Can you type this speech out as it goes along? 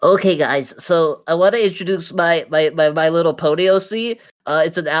Okay, guys. So I want to introduce my little pony OC.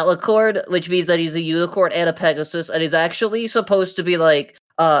 It's an alicorn, which means that he's a unicorn and a Pegasus, and he's actually supposed to be like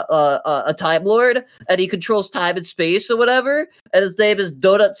a Time Lord, and he controls time and space or whatever. And his name is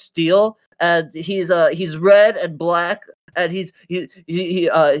Donut Steel, and he's red and black, and his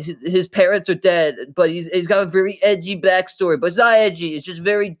parents are dead, but he's got a very edgy backstory. But it's not edgy; it's just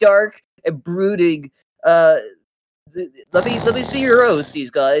very dark and brooding. Uh, let me see your OCs,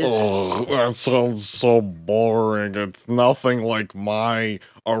 guys. Oh, that sounds so boring. It's nothing like my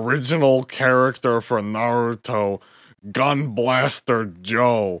original character for Naruto, Gun Blaster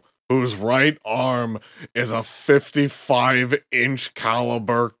Joe, whose right arm is a 55-inch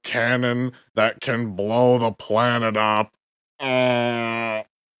caliber cannon that can blow the planet up.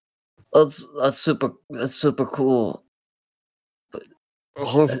 That's super cool.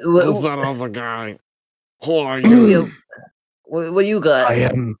 Who's that other guy? Who are You, you? what you got?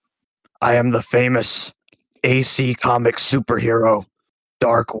 I am the famous AC Comics superhero,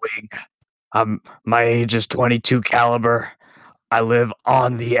 Darkwing. My age is 22 caliber. I live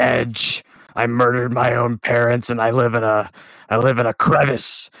on the edge. I murdered my own parents, and I live in a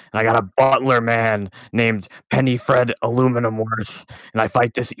crevice. And I got a butler man named Penny Fred Aluminum Worth, and I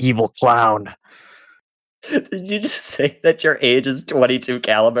fight this evil clown. Did you just say that your age is 22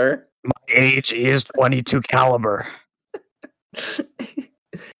 caliber? My age is 22 caliber.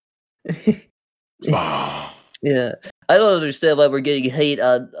 Yeah, I don't understand why we're getting hate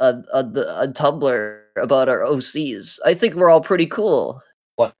on Tumblr about our OCs. I think we're all pretty cool.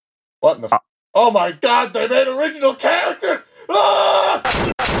 What in the oh my god, they made original characters!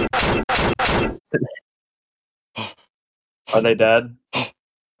 Ah! Are they dead?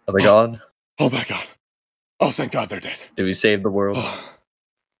 Are they gone? Oh my god. Oh, thank god they're dead. Did we save the world?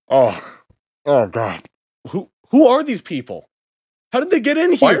 Oh god. Who are these people? How did they get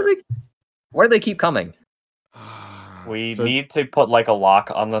in here? Why do they keep coming? We need to put like a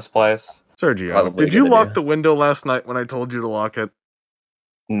lock on this place. Sergio, Probably did you gonna lock do. the window last night when I told you to lock it?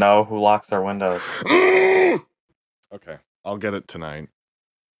 No, who locks their windows? Okay, I'll get it tonight.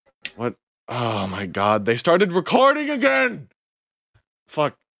 What? Oh my god, they started recording again!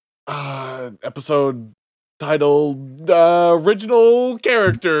 Fuck. Episode titled original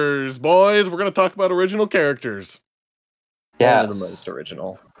characters, boys. We're gonna talk about original characters. Yeah, the most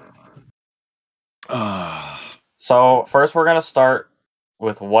original. Ah. So first, we're gonna start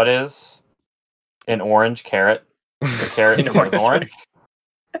with what is an orange carrot. The carrot is orange,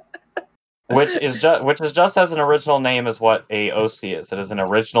 which is just as an original name as what a OC is. It is an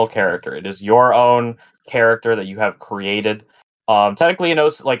original character. It is your own character that you have created. Technically, an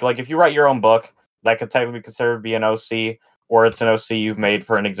OC, like if you write your own book, that could technically be considered to be an OC, or it's an OC you've made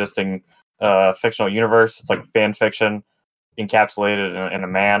for an existing fictional universe. It's like fan fiction encapsulated in a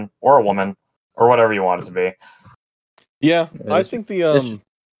man or a woman or whatever you want it to be. Yeah, I think the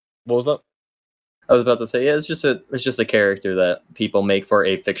what was that? I was about to say, yeah, it's just a character that people make for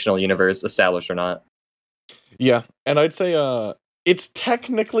a fictional universe, established or not. Yeah, and I'd say it's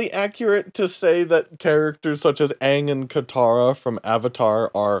technically accurate to say that characters such as Aang and Katara from Avatar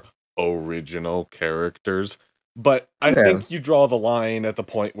are original characters, but I think you draw the line at the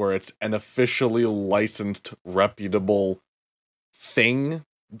point where it's an officially licensed, reputable thing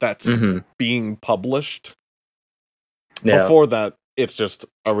that's being published. Yeah. Before that, it's just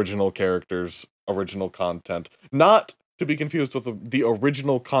original characters, original content. Not to be confused with the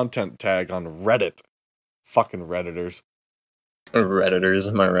original content tag on Reddit. Fucking Redditors. Redditors,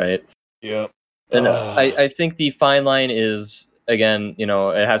 am I right? Yeah. And I think the fine line is, again,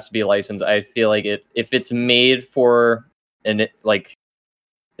 it has to be licensed. I feel like if it's made for if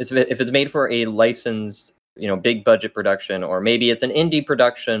it's made for a licensed, big budget production, or maybe it's an indie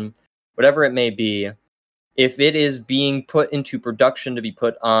production, whatever it may be, if it is being put into production to be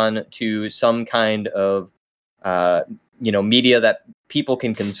put on to some kind of media that people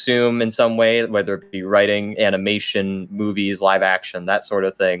can consume in some way, whether it be writing, animation, movies, live action, that sort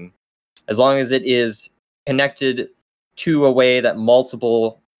of thing, as long as it is connected to a way that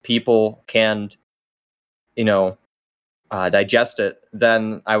multiple people can digest it,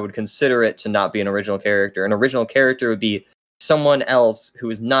 then I would consider it to not be an original character. An original character would be someone else who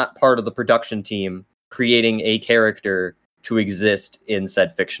is not part of the production team creating a character to exist in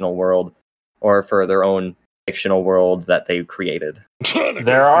said fictional world, or for their own fictional world that they created.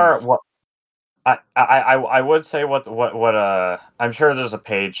 There are I would say what I'm sure there's a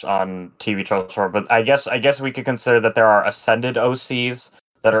page on TV Transfer, but I guess we could consider that there are ascended OCs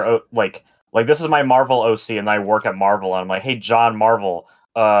that are like this is my Marvel OC, and I work at Marvel, and I'm like, hey, John Marvel,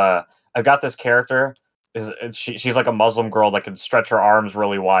 I've got this character she's like a Muslim girl that can stretch her arms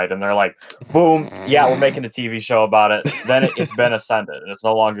really wide, and they're like, boom, yeah, we're making a TV show about it. Then it's been ascended, and it's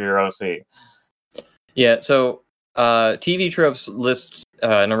no longer your OC. Yeah, so TV tropes list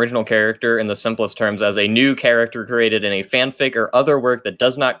an original character in the simplest terms as a new character created in a fanfic or other work that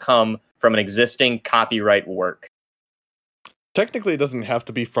does not come from an existing copyright work. Technically, it doesn't have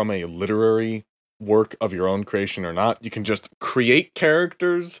to be from a literary work of your own creation or not. You can just create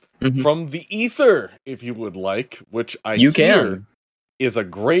characters from the ether, if you would like, which You can. is a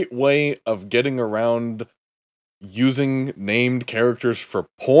great way of getting around using named characters for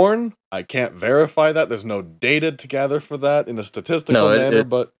porn. I can't verify that. There's no data to gather for that in a statistical manner,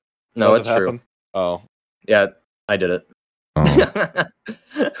 but No, does it's it happen? true. Oh. Yeah, I did it. Oh.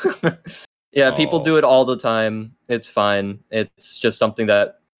 Yeah, people do it all the time. It's fine. It's just something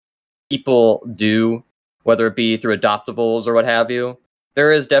that people do, whether it be through adoptables or what have you.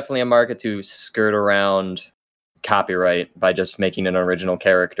 There is definitely a market to skirt around copyright by just making an original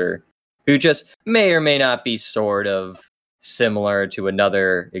character who just may or may not be sort of similar to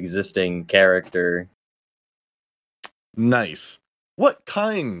another existing character. Nice. What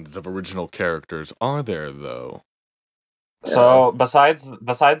kinds of original characters are there, though? So besides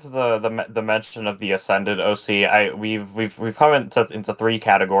the mention of the Ascended OC, we've come into three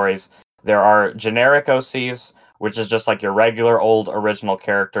categories. There are generic OCs, which is just like your regular old original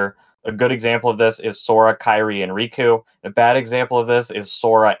character. A good example of this is Sora, Kairi, and Riku. A bad example of this is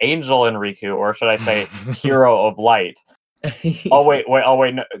Sora, Angel, and Riku, or should I say, Hero of Light. Oh wait!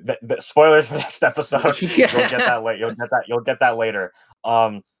 No, the spoilers for next episode. You'll get that later. You'll get that later.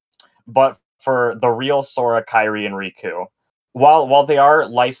 But for the real Sora, Kairi, and Riku, while they are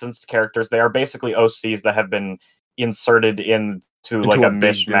licensed characters, they are basically OCs that have been inserted into like a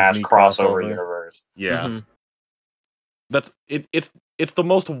mishmash Disney crossover universe. Yeah. That's it. It's the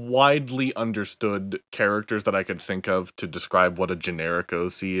most widely understood characters that I could think of to describe what a generic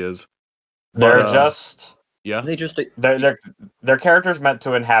OC is. They're But, just They just they're characters meant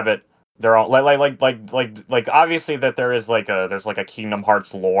to inhabit their own like obviously that there's like a Kingdom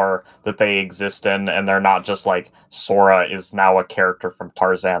Hearts lore that they exist in, and they're not just like Sora is now a character from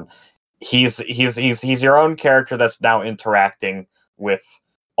Tarzan. He's your own character that's now interacting with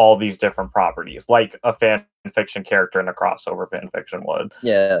all these different properties, like a fan fiction character in a crossover fan fiction would.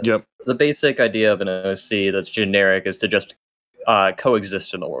 Yeah. Yep. The basic idea of an OC that's generic is to just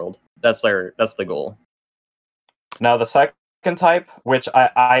coexist in the world. That's the goal. Now the second type, which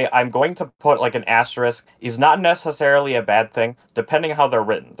I'm going to put like an asterisk, is not necessarily a bad thing, depending how they're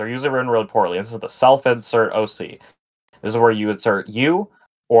written. They're usually written really poorly. This is the self-insert OC. This is where you insert you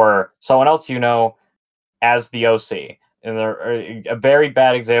or someone else you know as the OC. And a very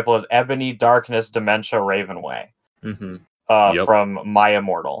bad example is Ebony, Darkness, Dementia, Ravenway. From My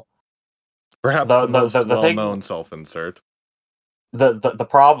Immortal. Perhaps the most well-known self-insert. The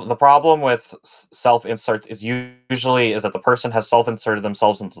problem with self-insert is usually is that the person has self-inserted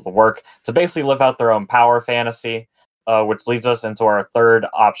themselves into the work to basically live out their own power fantasy, which leads us into our third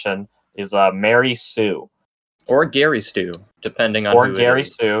option is Mary Sue. Or Gary Stu, depending on or Gary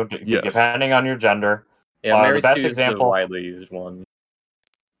Stu, depending on your gender. Yeah, Mary the best Stu example, is the widely used one.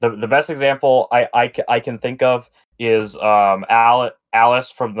 The best example I can think of is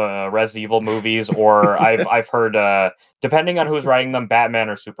Alice from the Resident Evil movies, or I've heard depending on who's writing them, Batman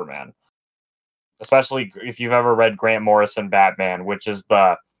or Superman. Especially if you've ever read Grant Morrison Batman, which is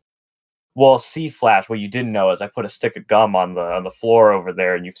C-Flash. What you didn't know is I put a stick of gum on the floor over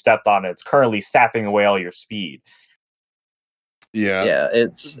there, and you've stepped on it. It's currently sapping away all your speed. Yeah,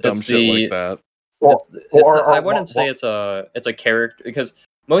 it's shit like that. I wouldn't say it's a character, because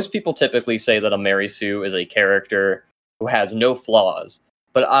most people typically say that a Mary Sue is a character who has no flaws.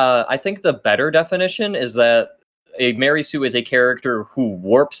 But I think the better definition is that a Mary Sue is a character who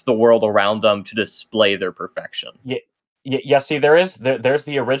warps the world around them to display their perfection. Yeah. See, there's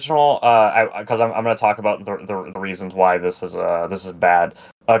the original. Because I'm going to talk about the reasons why this is bad.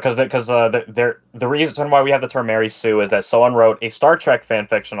 Because the reason why we have the term Mary Sue is that someone wrote a Star Trek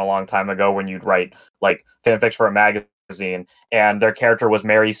fanfiction a long time ago when you'd write like fanfics for a magazine, and their character was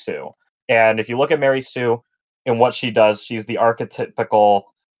Mary Sue. And if you look at Mary Sue and what she does, she's the archetypical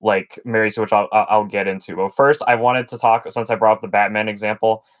like Mary Sue, which I'll get into. But first, I wanted to talk, since I brought up the Batman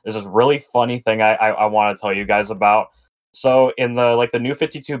example, there's this really funny thing I want to tell you guys about. So in the New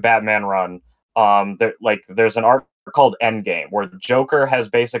 52 Batman run, there's an arc called Endgame where Joker has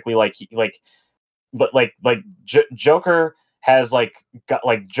basically Joker has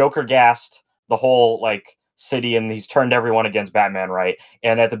Joker gassed the whole city and he's turned everyone against Batman, right?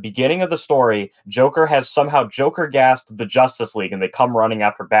 And at the beginning of the story, Joker has somehow Joker gassed the Justice League and they come running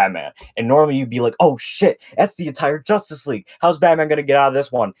after Batman. And normally you'd be like, oh shit, that's the entire Justice League. How's Batman gonna get out of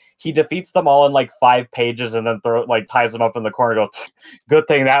this one? He defeats them all in like 5 pages and then ties them up in the corner and goes, good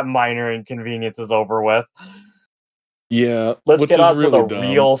thing that minor inconvenience is over with. Yeah. Let's get on really with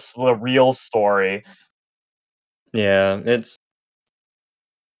the real story. Yeah, it's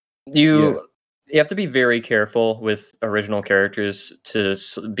you have to be very careful with original characters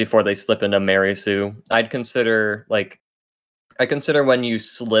before they slip into Mary Sue. I consider when you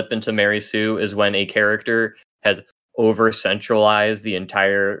slip into Mary Sue is when a character has over centralized the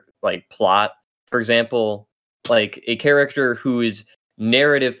entire like plot. For example, like a character who is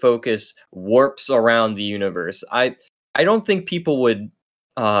narrative focused warps around the universe. I don't think people would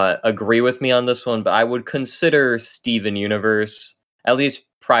agree with me on this one, but I would consider Steven Universe, at least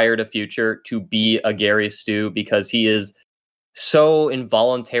prior to Future, to be a Gary Stu because he is so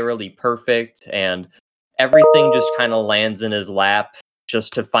involuntarily perfect and everything just kind of lands in his lap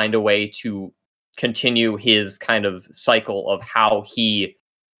just to find a way to continue his kind of cycle of how he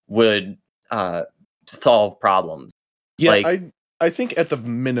would solve problems. Yeah, Like, I think at the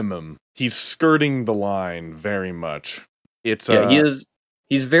minimum, he's skirting the line very much. It's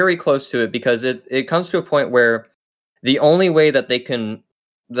he's very close to it because it comes to a point where the only way that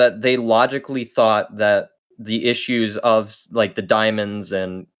they logically thought that the issues of like the diamonds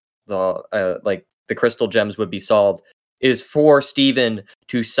and the like the crystal gems would be solved is for Steven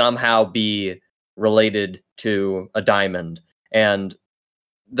to somehow be related to a diamond. And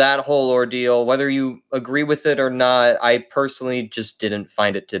that whole ordeal, whether you agree with it or not, I personally just didn't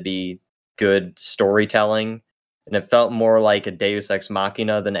find it to be good storytelling. And it felt more like a Deus Ex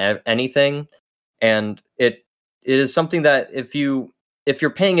Machina than anything. And it is something that if you're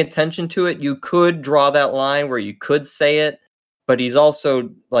paying attention to it, you could draw that line where you could say it, but he's also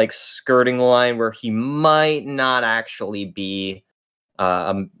like skirting the line where he might not actually be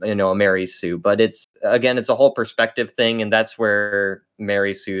a Mary Sue. But it's a whole perspective thing, and that's where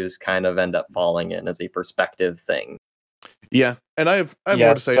Mary Sue's kind of end up falling in as a perspective thing. Yeah, and I have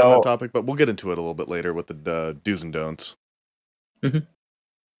more to say on that topic, but we'll get into it a little bit later with the do's and don'ts. Mm-hmm.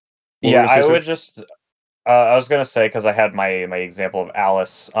 Yeah, I would just I was gonna say, because I had my example of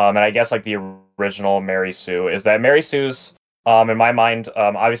Alice, and I guess like the original Mary Sue is that Mary Sue's in my mind,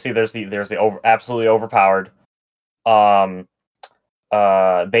 obviously there's the absolutely overpowered.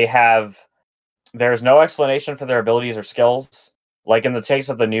 There's no explanation for their abilities or skills. Like in the case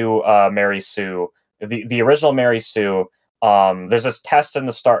of the new Mary Sue, the original Mary Sue, there's this test in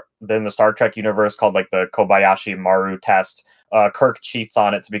the Star Trek universe called like the Kobayashi Maru test. Kirk cheats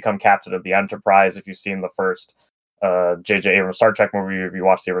on it to become captain of the Enterprise. If you've seen the first J.J. Abrams Star Trek movie, if you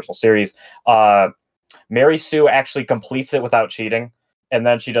watch the original series, Mary Sue actually completes it without cheating, and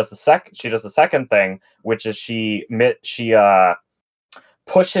then she does the second thing, which is she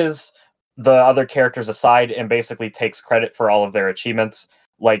pushes the other characters aside and basically takes credit for all of their achievements.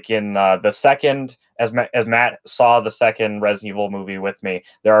 Like in the second, as Matt saw the second Resident Evil movie with me,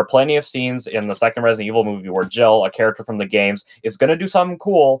 there are plenty of scenes in the second Resident Evil movie where Jill, a character from the games, is going to do something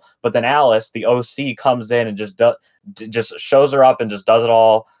cool, but then Alice, the OC, comes in and just shows her up and just does it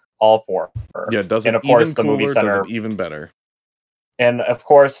all for her. Yeah, does it and of course even the movie cooler, center, does it even better. And of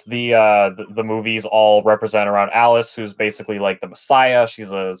course the movies all represent around Alice, who's basically like the Messiah.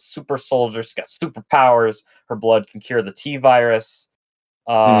 She's a super soldier. She's got superpowers. Her blood can cure the T virus.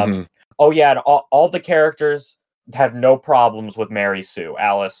 Oh yeah, and all the characters have no problems with Mary Sue,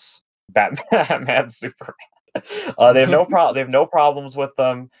 Alice, Batman, Superman. They have no problems with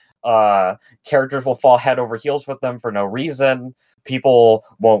them. Characters will fall head over heels with them for no reason. People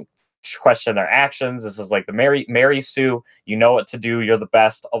won't question their actions. This is like the Mary Sue. You know what to do. You're the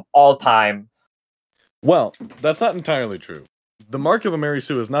best of all time. Well, that's not entirely true. The mark of a Mary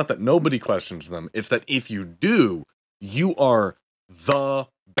Sue is not that nobody questions them. It's that if you do, you are the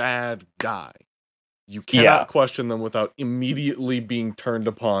bad guy. You cannot question them without immediately being turned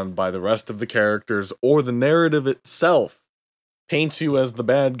upon by the rest of the characters, or the narrative itself paints you as the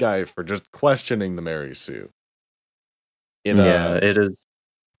bad guy for just questioning the Mary Sue. It is.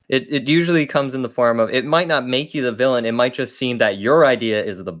 It usually comes in the form of, it might not make you the villain. It might just seem that your idea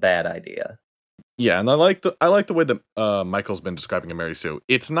is the bad idea. Yeah, and I like the way that Michael's been describing a Mary Sue.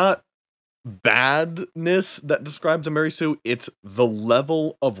 It's not badness that describes a Mary Sue, it's the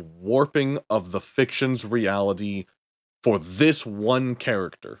level of warping of the fiction's reality for this one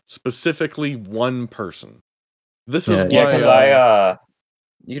character, specifically one person. This is why because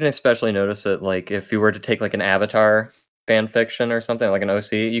you can especially notice it like if you were to take like an Avatar fan fiction or something like an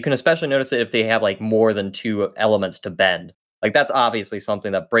OC, you can especially notice it if they have like more than 2 elements to bend. Like that's obviously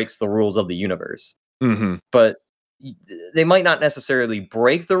something that breaks the rules of the universe. Mm-hmm. But they might not necessarily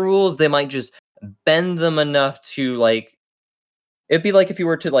break the rules. They might just bend them enough to like. It'd be like if you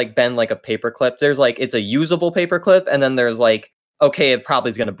were to like bend like a paperclip. There's like it's a usable paperclip, and then there's like okay, it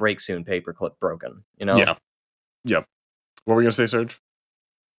probably is going to break soon. Paperclip broken. You know? Yeah. Yep. What were you gonna say, Serge?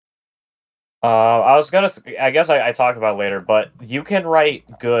 I was gonna. I guess I talk about it later, but you can write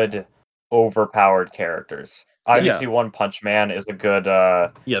good, overpowered characters. Obviously, One Punch Man is a good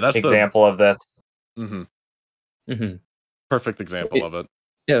that's example of this. Perfect example of it.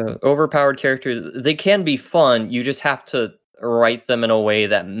 Yeah, overpowered characters. They can be fun. You just have to write them in a way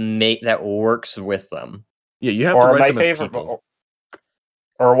that works with them. Yeah, you have to write them as people.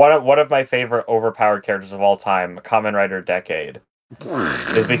 Or one of my favorite overpowered characters of all time, Kamen Rider Decade.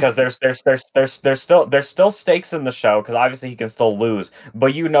 Is because there's still stakes in the show because obviously he can still lose,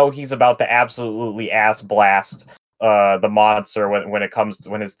 but you know he's about to absolutely ass blast the monster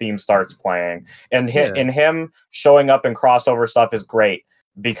when his theme starts playing, and him showing up in crossover stuff is great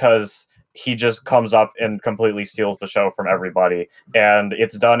because he just comes up and completely steals the show from everybody, and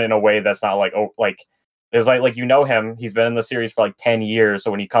it's done in a way that's not like it's like you know him, he's been in the series for like 10 years,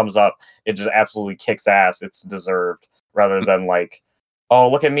 so when he comes up it just absolutely kicks ass. It's deserved. Rather than like,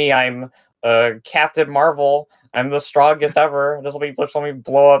 oh, look at me, I'm Captain Marvel. I'm the strongest ever. Let me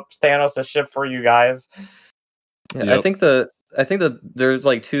blow up Thanos' ship for you guys. Yeah, yep. I think that there's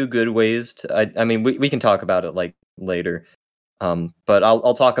like 2 good ways to. I mean, we can talk about it like later, but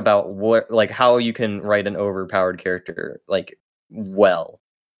I'll talk about how you can write an overpowered character like well.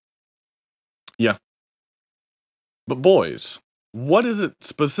 Yeah. But boys, what is it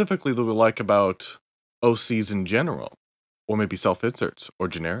specifically that we like about OCs in general? Or maybe self-inserts or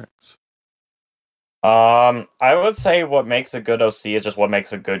generics? I would say what makes a good OC is just what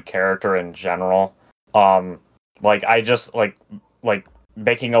makes a good character in general. I just like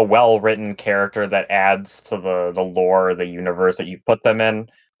making a well-written character that adds to the lore, the universe that you put them in.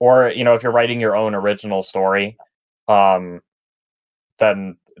 Or, if you're writing your own original story, then,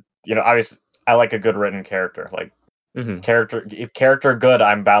 obviously I like a good written character. Like, if character good,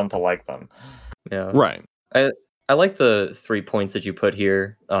 I'm bound to like them. Yeah. Right. I like the 3 points that you put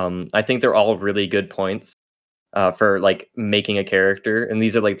here. I think they're all really good points for like making a character, and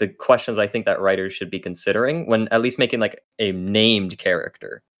these are like the questions I think that writers should be considering when at least making like a named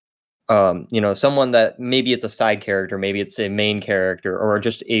character. Someone that maybe it's a side character, maybe it's a main character, or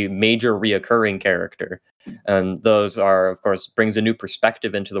just a major reoccurring character. And those are, of course, brings a new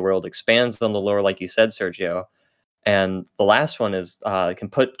perspective into the world, expands on the lore, like you said, Sergio. And the last one is can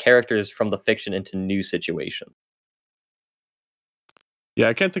put characters from the fiction into new situations. Yeah,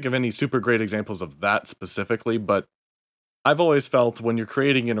 I can't think of any super great examples of that specifically, but I've always felt when you're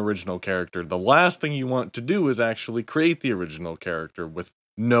creating an original character, the last thing you want to do is actually create the original character with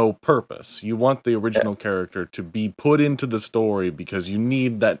no purpose. You want the original character to be put into the story because you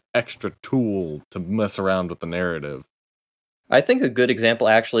need that extra tool to mess around with the narrative. I think a good example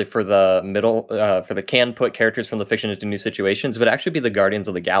actually for the can put characters from the fiction into new situations would actually be the Guardians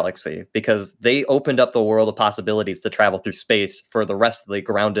of the Galaxy, because they opened up the world of possibilities to travel through space for the rest of the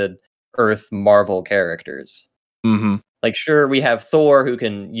grounded Earth Marvel characters. Mm-hmm. Like, sure, we have Thor who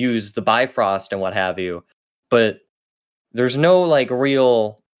can use the Bifrost and what have you, but there's no like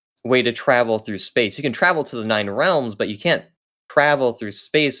real way to travel through space. You can travel to the 9 realms, but you can't travel through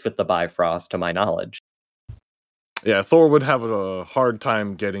space with the Bifrost, to my knowledge. Yeah, Thor would have a hard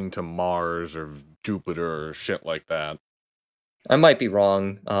time getting to Mars or Jupiter or shit like that. I might be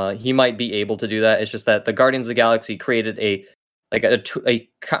wrong. He might be able to do that. It's just that the Guardians of the Galaxy created a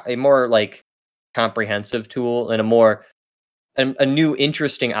more like comprehensive tool and a new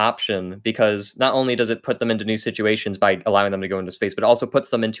interesting option, because not only does it put them into new situations by allowing them to go into space, but also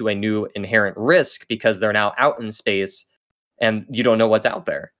puts them into a new inherent risk because they're now out in space and you don't know what's out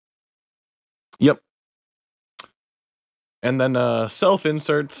there. Yep. And then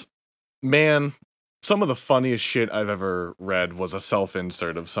self-inserts, man, some of the funniest shit I've ever read was a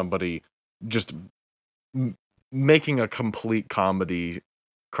self-insert of somebody just making a complete comedy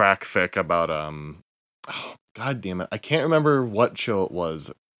crack fic about oh, god damn it, I can't remember what show it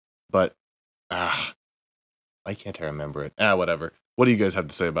was, but why can't I remember it? Whatever. What do you guys have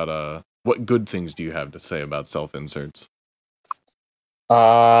to say about what good things do you have to say about self-inserts?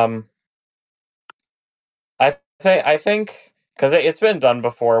 I think because it's been done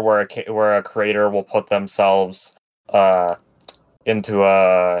before, where a creator will put themselves into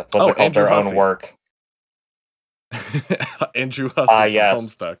their own work. Andrew Hussey from yes.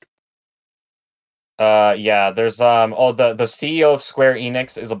 Homestuck. Yeah, there's the CEO of Square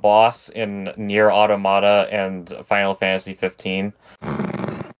Enix is a boss in Nier Automata and Final Fantasy 15.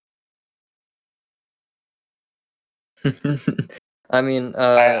 I mean,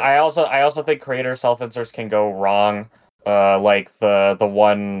 I also think creator self-inserts can go wrong. Like the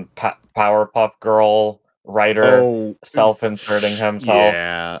one Powerpuff Girl writer Oh, self-inserting himself.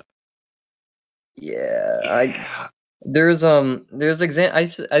 Yeah. yeah, there's I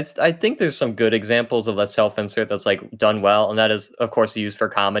think there's some good examples of a self-insert that's like done well, and that is of course used for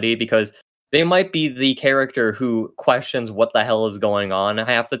comedy because they might be the character who questions what the hell is going on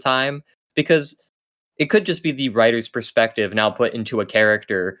half the time because it could just be the writer's perspective now put into a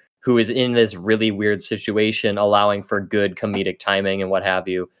character who is in this really weird situation, allowing for good comedic timing and what have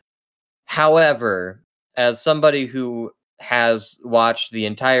you. However, as somebody who has watched the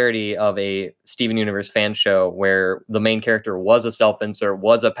entirety of a Steven Universe fan show where the main character was a self-insert,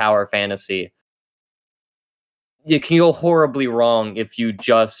 was a power fantasy, you can go horribly wrong if you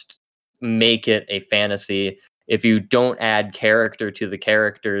just make it a fantasy, if you don't add character to the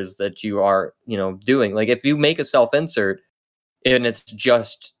characters that you are, doing. Like if you make a self-insert and it's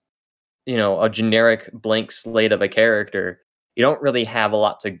just, a generic blank slate of a character, you don't really have a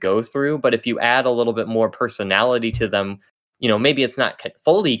lot to go through. But if you add a little bit more personality to them, maybe it's not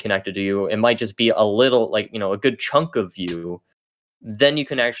fully connected to you. It might just be a little like, a good chunk of you. Then you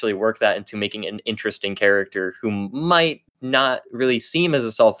can actually work that into making an interesting character who might not really seem as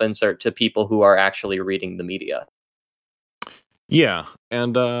a self-insert to people who are actually reading the media. Yeah,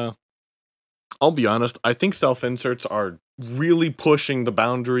 and I'll be honest, I think self-inserts are really pushing the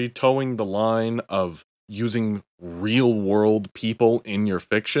boundary, towing the line of using real-world people in your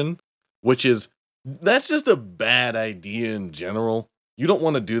fiction, that's just a bad idea in general. You don't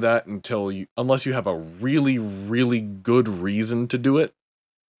want to do that unless you have a really, really good reason to do it.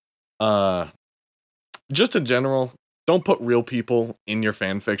 Just in general, don't put real people in your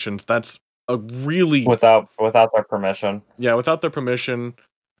fan fictions. That's a really without their permission. Yeah, without their permission.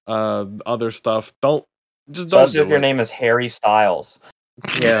 Other stuff. Don't Especially do if your it. name is Harry Styles.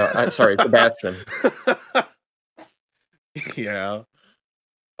 Yeah, I'm sorry, Sebastian. Yeah.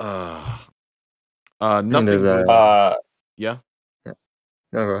 Nothing. Yeah.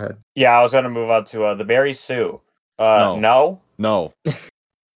 No, go ahead. Yeah, I was gonna move on to the Mary Sue. No.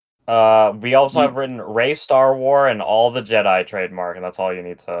 We also have written Rey Star War and all the Jedi trademark, and that's all you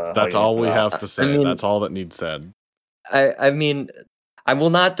need to. That's all we have to say. I mean, that's all that needs said. I mean, I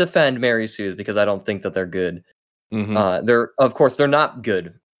will not defend Mary Sue's because I don't think that they're good. Mm-hmm. They're not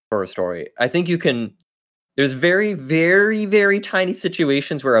good for a story. I think you can. There's very, very, very tiny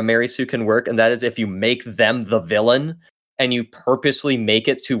situations where a Mary Sue can work, and that is if you make them the villain and you purposely make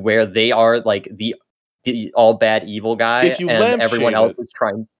it to where they are like the all bad evil guy, if you and everyone else is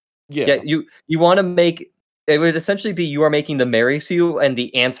trying. Yeah, you want to make it would essentially be you are making the Mary Sue and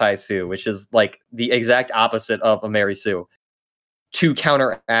the anti-Sue, which is like the exact opposite of a Mary Sue, to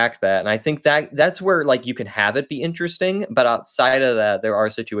counteract that. And I think that's where like you can have it be interesting, but outside of that, there are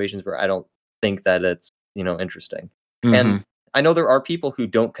situations where I don't think that it's interesting. Mm-hmm. And I know there are people who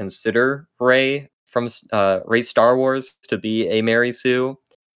don't consider Rey from Rey Star Wars to be a Mary Sue.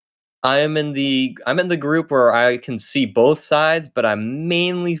 I'm in the group where I can see both sides, but I'm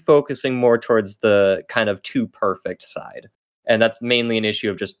mainly focusing more towards the kind of too perfect side. And that's mainly an issue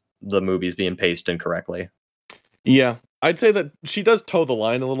of just the movies being paced incorrectly. Yeah, I'd say that she does toe the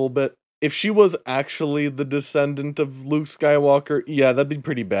line a little bit. If she was actually the descendant of Luke Skywalker, yeah, that'd be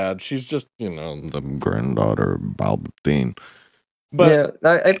pretty bad. She's just, the granddaughter of Palpatine. But yeah,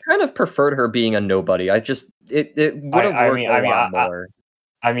 I kind of preferred her being a nobody. It would have worked a lot more.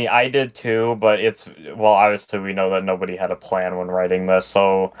 I mean, I did too, but obviously we know that nobody had a plan when writing this,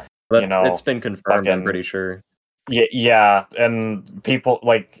 so it's been confirmed. I'm pretty sure. Yeah, and people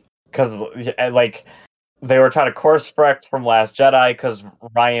because they were trying to course correct from Last Jedi because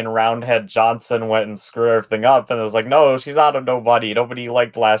Ryan Roundhead Johnson went and screwed everything up, and it was like, no, she's not a nobody. Nobody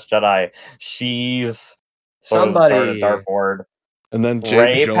liked Last Jedi. She's somebody. Dartboard. And then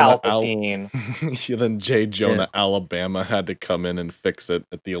Rey Palpatine. Then J. Jonah Alabama had to come in and fix it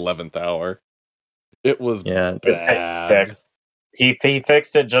at the 11th hour. It was bad. He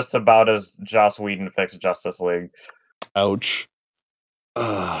fixed it just about as Joss Whedon fixed Justice League. Ouch.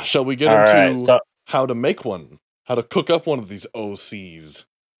 Shall we get into how to make one? How to cook up one of these OCs?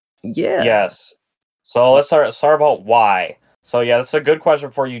 Yeah. Yes. So let's start about why. So yeah, that's a good question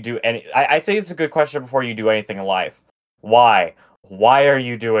before you do any. I'd say it's a good question before you do anything in life. Why? Why are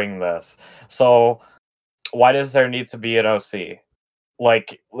you doing this? So, why does there need to be an OC?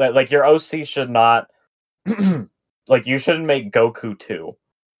 Like your OC should not, you shouldn't make Goku 2.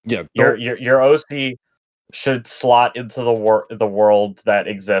 Yeah, Your OC should slot into the world that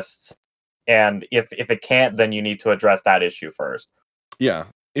exists, and if it can't, then you need to address that issue first. yeah.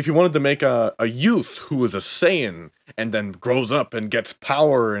 If you wanted to make a youth who is a Saiyan and then grows up and gets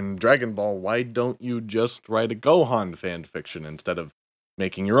power in Dragon Ball, why don't you just write a Gohan fan fiction instead of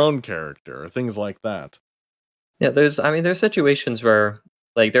making your own character or things like that? Yeah, there's situations where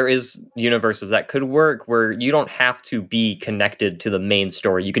like there is universes that could work where you don't have to be connected to the main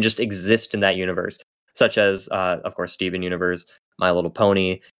story. You can just exist in that universe, such as of course Steven Universe, My Little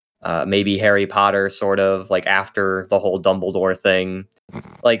Pony, maybe Harry Potter, sort of like after the whole Dumbledore thing.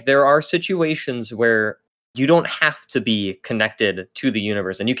 Like there are situations where you don't have to be connected to the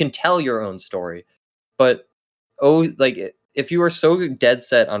universe and you can tell your own story. But if you are so dead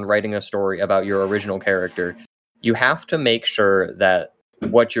set on writing a story about your original character, you have to make sure that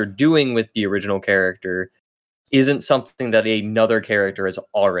what you're doing with the original character isn't something that another character has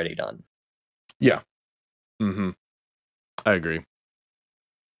already done. Yeah. Mm-hmm. I agree.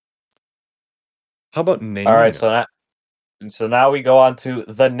 How about naming? All right, so now we go on to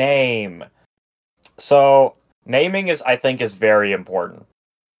the name. So naming I think is very important.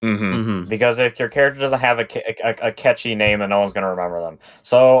 Mm-hmm. Because if your character doesn't have a catchy name, then no one's going to remember them.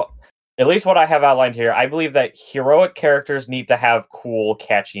 So at least what I have outlined here, I believe that heroic characters need to have cool,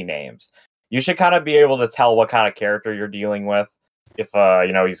 catchy names. You should kind of be able to tell what kind of character you're dealing with. If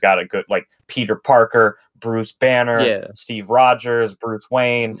he's got a good like Peter Parker, Bruce Banner, Steve Rogers, Bruce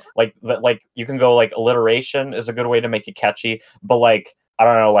Wayne, like you can go like alliteration is a good way to make it catchy. But like I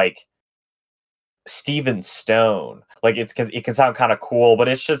don't know, like Steven Stone, like it can sound kind of cool, but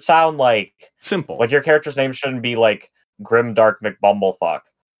it should sound like simple. Like your character's name shouldn't be like Grimdark McBumblefuck.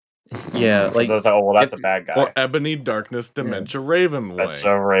 Yeah, like that's a bad guy. Or Ebony Darkness Dementia Ravenway.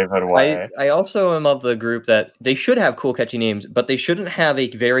 Dementia Ravenway. I also am of the group that they should have cool catchy names, but they shouldn't have a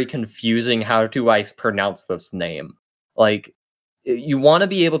very confusing how do I pronounce this name. Like you want to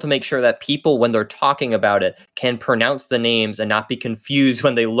be able to make sure that people when they're talking about it can pronounce the names and not be confused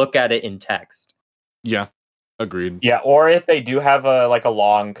when they look at it in text. Yeah. Agreed. Yeah, or if they do have a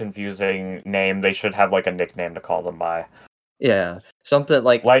long confusing name, they should have like a nickname to call them by. Yeah, something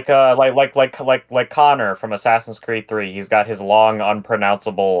like Connor from Assassin's Creed 3. He's got his long,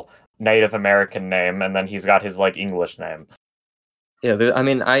 unpronounceable Native American name, and then he's got his like English name. Yeah, I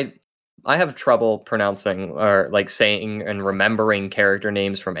mean, I have trouble pronouncing or like saying and remembering character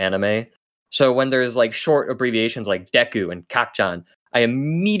names from anime. So when there's like short abbreviations like Deku and Kacchan, I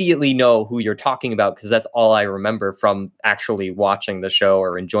immediately know who you're talking about because that's all I remember from actually watching the show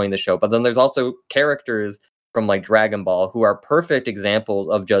or enjoying the show. But then there's also characters from like Dragon Ball who are perfect examples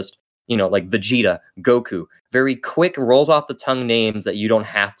of just, like Vegeta, Goku, very quick rolls off the tongue names that you don't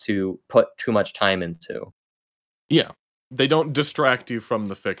have to put too much time into. Yeah. They don't distract you from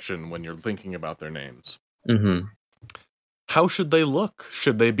the fiction when you're thinking about their names. Mm-hmm. How should they look?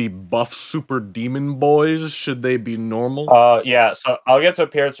 Should they be buff super demon boys? Should they be normal? Yeah, so I'll get to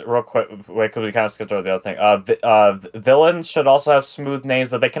appearance real quick because we kind of skipped over the other thing. Villains should also have smooth names,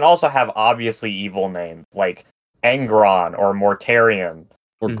 but they can also have obviously evil names, like Angron or Mortarion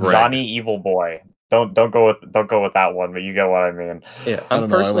or Johnny Evil Boy. Don't go with that one, but you get what I mean. Yeah, I'm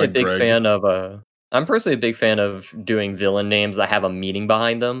personally a big fan of doing villain names that have a meaning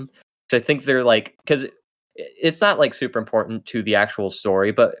behind them. Because I think they're because it's not like super important to the actual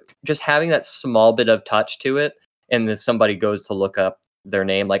story, but just having that small bit of touch to it. And if somebody goes to look up their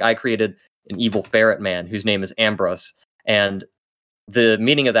name, like I created an evil ferret man whose name is Ambrose. And the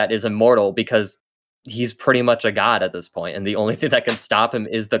meaning of that is immortal because he's pretty much a god at this point. And the only thing that can stop him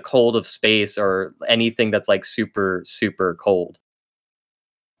is the cold of space or anything that's like super, super cold.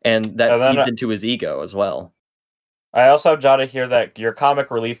 And that feeds into his ego as well. I also have jotted here that your comic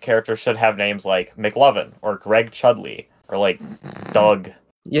relief character should have names like McLovin or Greg Chudley or like Doug.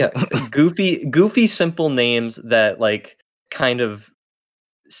 Yeah, goofy, simple names that like kind of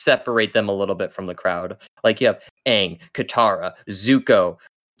separate them a little bit from the crowd. Like you have Aang, Katara, Zuko,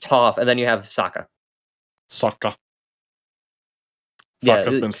 Toph, and then you have Sokka. Sokka's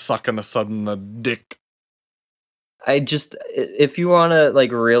been sucking a sudden dick. If you want to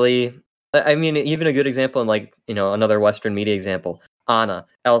like really, I mean, even a good example in another Western media example, Anna,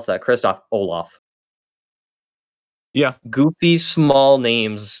 Elsa, Kristoff, Olaf. Yeah. Goofy small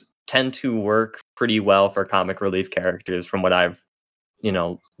names tend to work pretty well for comic relief characters from what I've,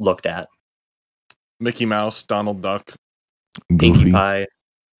 looked at. Mickey Mouse, Donald Duck. Pinkie Pie.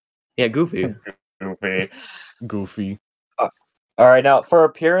 Yeah, Goofy. Goofy. All right, now for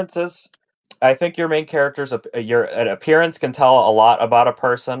appearances, I think your main character's an appearance can tell a lot about a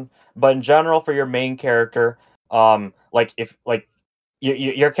person, but in general, for your main character,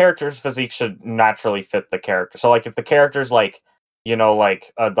 your character's physique should naturally fit the character. So like if the character's like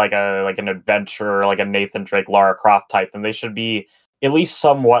like an adventurer, like a Nathan Drake, Lara Croft type, then they should be at least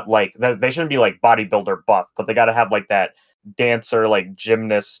somewhat like they shouldn't be like bodybuilder buff, but they got to have like that dancer, like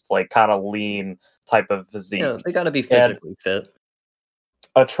gymnast, like kind of lean type of physique. Yeah, they got to be physically fit.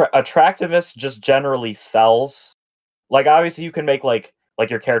 Attractiveness just generally sells. Like obviously you can make like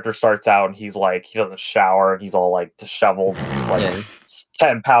your character starts out and he's like he doesn't shower and he's all like disheveled, like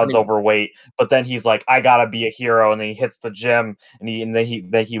 10 pounds overweight, but then he's like I gotta be a hero, and then he hits the gym and then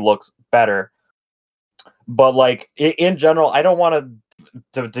he looks better. But like in general, I don't want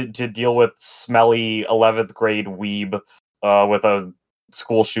to deal with smelly 11th grade weeb with a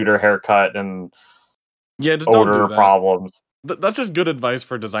school shooter haircut and just odor don't do that. problems. That's just good advice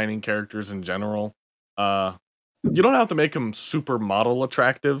for designing characters in general. You don't have to make them super model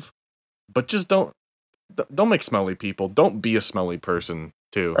attractive, but just don't make smelly people. Don't be a smelly person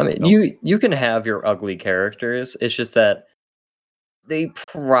too. I mean, you can have your ugly characters. It's just that they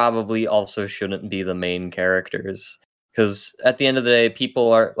probably also shouldn't be the main characters, because at the end of the day,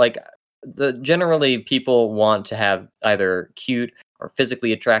 people are like generally people want to have either cute or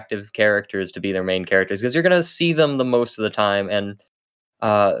physically attractive characters to be their main characters, because you're gonna see them the most of the time, and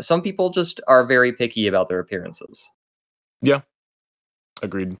some people just are very picky about their appearances. Yeah,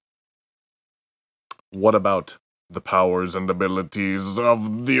 agreed. What about the powers and abilities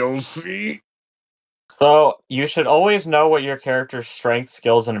of the OC? So you should always know what your character's strengths,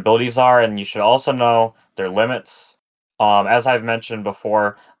 skills, and abilities are, and you should also know their limits. As I've mentioned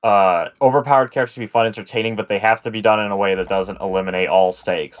before, overpowered characters can be fun, entertaining, but they have to be done in a way that doesn't eliminate all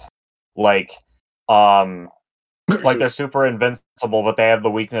stakes. Like they're super invincible, but they have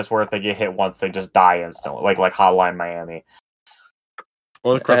the weakness where if they get hit once, they just die instantly. Like Hotline Miami.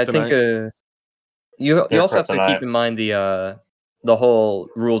 Or the I think you also have to keep in mind the whole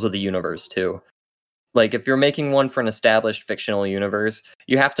rules of the universe too. Like if you're making one for an established fictional universe,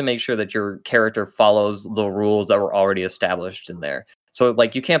 you have to make sure that your character follows the rules that were already established in there. So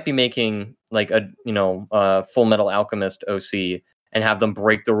like you can't be making like a Full Metal Alchemist OC and have them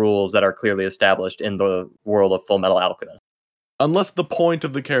break the rules that are clearly established in the world of Full Metal Alchemist. Unless the point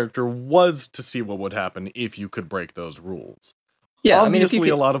of the character was to see what would happen if you could break those rules. Yeah, obviously, I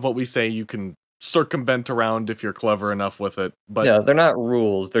mean, a lot of what we say you can circumvent around if you're clever enough with it. But yeah, they're not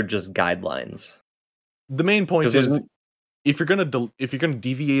rules; they're just guidelines. The main point is, if you're gonna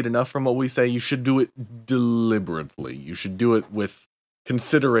deviate enough from what we say, you should do it deliberately. You should do it with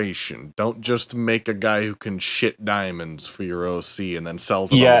consideration. Don't just make a guy who can shit diamonds for your OC and then sells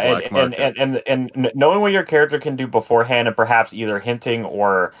them on the black market. And knowing what your character can do beforehand, and perhaps either hinting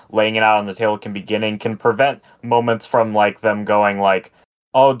or laying it out on the table at the beginning, can prevent moments from like them going like,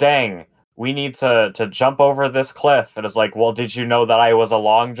 "Oh dang, we need to jump over this cliff." And it's like, "Well, did you know that I was a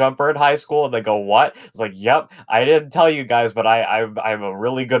long jumper in high school?" And they go, "What?" It's like, "Yep, I didn't tell you guys, but I'm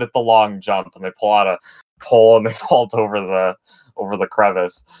really good at the long jump." And they pull out a pole and they vault over the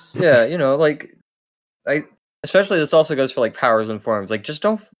crevice. Yeah, like especially this also goes for like powers and forms. Like just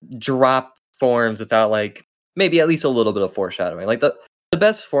don't drop forms without like maybe at least a little bit of foreshadowing. Like the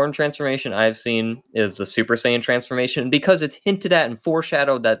best form transformation I've seen is the Super Saiyan transformation, because it's hinted at and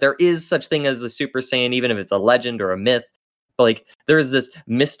foreshadowed that there is such thing as the Super Saiyan, even if it's a legend or a myth. But like there is this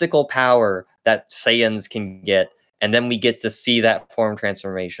mystical power that Saiyans can get, and then we get to see that form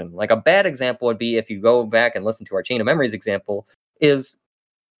transformation. Like a bad example would be, if you go back and listen to our Chain of Memories example, is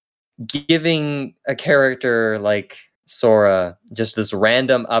giving a character like Sora just this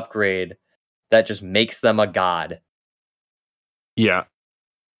random upgrade that just makes them a god. Yeah.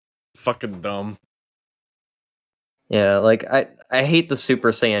 Fucking dumb. Yeah, like I hate the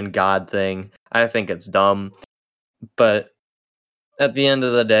Super Saiyan God thing. I think it's dumb. But at the end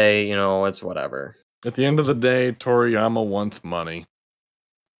of the day, it's whatever. At the end of the day, Toriyama wants money.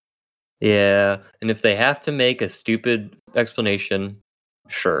 Yeah, and if they have to make a stupid explanation,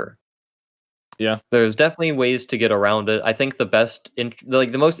 sure. Yeah. There's definitely ways to get around it. I think the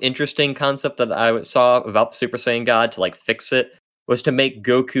most interesting concept that I saw about the Super Saiyan God to like fix it was to make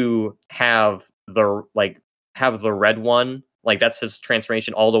Goku have the red one. Like that's his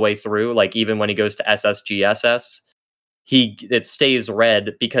transformation all the way through. Like even when he goes to SSGSS, it stays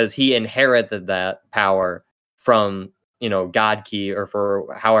red because he inherited that power from God Ki, or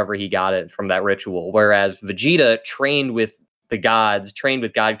for however he got it from that ritual. Whereas Vegeta trained with the gods, trained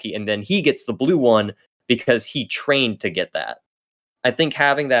with God Ki, and then he gets the blue one because he trained to get that. I think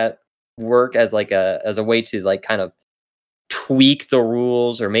having that work as a way to like kind of tweak the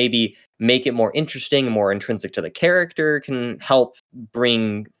rules or maybe make it more interesting and more intrinsic to the character can help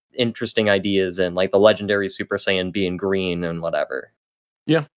bring interesting ideas in, like the legendary Super Saiyan being green and whatever.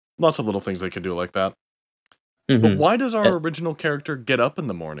 Lots of little things they could do like that. Mhm. But why does our And- original character get up in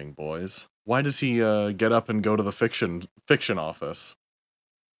the morning, boys? Why does he get up and go to the fiction office?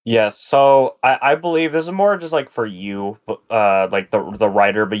 Yes, so I believe this is more just like for you, like the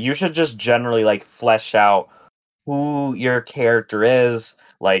writer, but you should just generally like flesh out who your character is,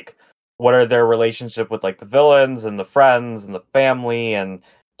 like what are their relationship with like the villains and the friends and the family and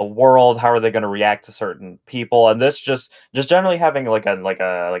the world, how are they going to react to certain people, and this just generally having like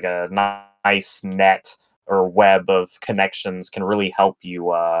a nice net or web of connections can really help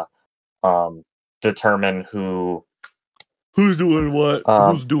you determine Who's doing what?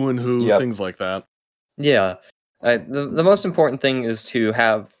 Who's doing who? yep. Things like that. Yeah. The most important thing is to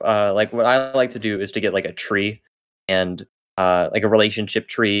have like what I like to do is to get like a tree and like a relationship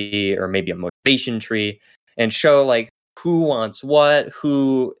tree or maybe a motivation tree and show like who wants what,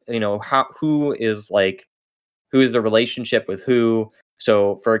 who who is the relationship with who.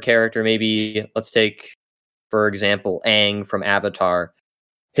 So for a character, maybe let's take for example Aang from Avatar,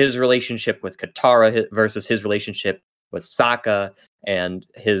 his relationship with Katara versus his relationship with Sokka, and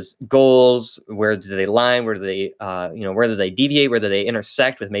his goals. Where do they line? Where do they, where do they deviate? Where do they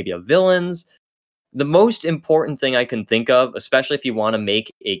intersect with maybe a villain's? The most important thing I can think of, especially if you want to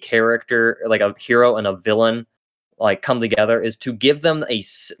make a character like a hero and a villain like come together, is to give them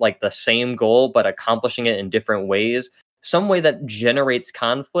like the same goal but accomplishing it in different ways, some way that generates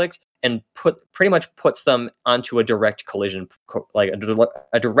conflict and pretty much puts them onto a direct collision, like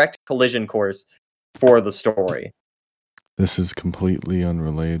a direct collision course for the story. This is completely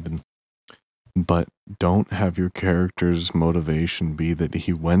unrelated, but don't have your character's motivation be that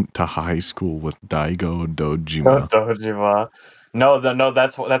he went to high school with Daigo Dojima. Dojima. No,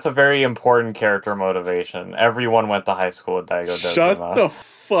 that's a very important character motivation. Everyone went to high school with Daigo Dojima. Shut the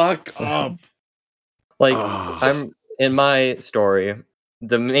fuck up. Like Ugh. I'm in my story,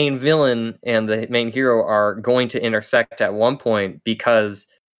 the main villain and the main hero are going to intersect at one point because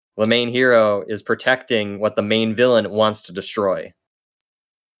the main hero is protecting what the main villain wants to destroy.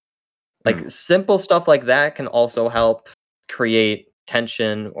 Like simple stuff like that can also help create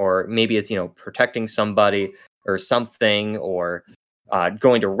tension, or maybe it's protecting somebody or something, or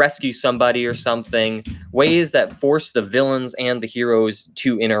going to rescue somebody or something. Ways that force the villains and the heroes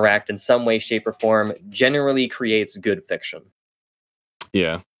to interact in some way, shape, or form generally creates good fiction.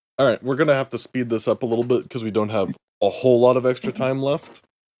 Yeah. All right, we're gonna have to speed this up a little bit because we don't have a whole lot of extra time left.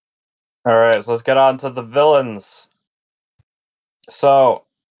 All right, so let's get on to the villains. So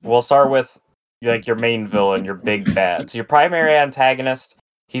we'll start with like your main villain, your big bad. So your primary antagonist,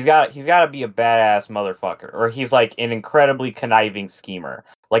 he's got to be a badass motherfucker, or he's like an incredibly conniving schemer.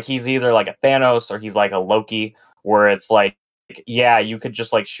 Like he's either like a Thanos or he's like a Loki, where it's like, yeah, you could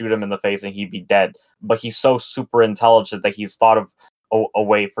just like shoot him in the face and he'd be dead. But he's so super intelligent that he's thought of a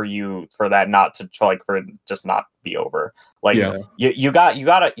way for that not to for it just not be over. Like Yeah.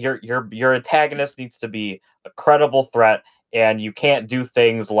 your antagonist needs to be a credible threat, and you can't do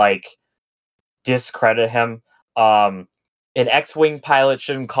things like discredit him. An X-Wing pilot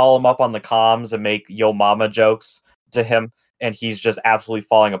shouldn't call him up on the comms and make yo mama jokes to him, and he's just absolutely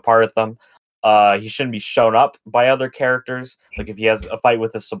falling apart at them. He shouldn't be shown up by other characters. Like if he has a fight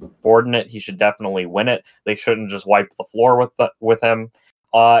with a subordinate, he should definitely win it. They shouldn't just wipe the floor with him.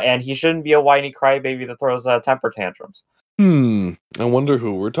 And he shouldn't be a whiny crybaby that throws temper tantrums. I wonder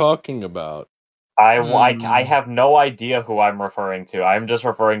who we're talking about. I have no idea who I'm referring to. I'm just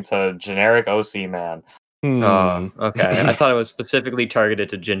referring to generic OC man. Okay. I thought it was specifically targeted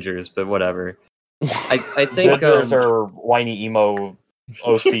to gingers, but whatever. I think Gingers are whiny emo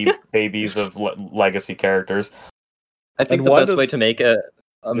OC babies of legacy characters. I think And the why best way does- to make a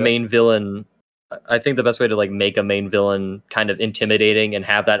main villain, I think the best way to like make a main villain kind of intimidating and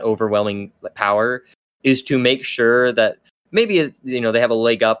have that overwhelming power is to make sure that maybe it's, they have a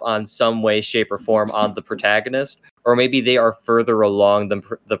leg up on some way, shape, or form on the protagonist, or maybe they are further along than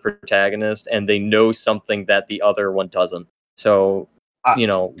the protagonist and they know something that the other one doesn't. So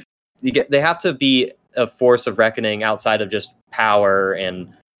they have to be a force of reckoning outside of just power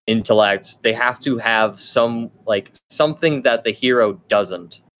and intellect. They have to have something that the hero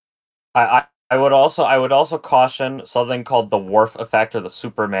doesn't. I would also caution something called the Worf effect or the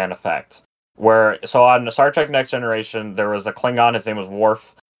Superman effect. So on Star Trek Next Generation, there was a Klingon, his name was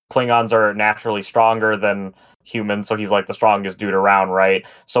Worf. Klingons are naturally stronger than humans, so he's like the strongest dude around, right?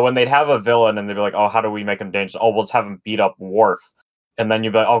 So when they'd have a villain and they'd be like, oh, how do we make him dangerous? Oh, we'll just have him beat up Worf. And then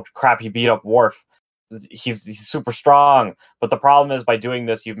you'd be like, oh crap, he beat up Worf. He's super strong. But the problem is by doing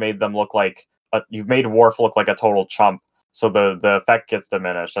this, you've made them look like you've made Worf look like a total chump so the effect gets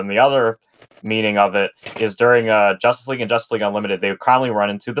diminished. And the other meaning of it is during Justice League and Justice League Unlimited, they would commonly run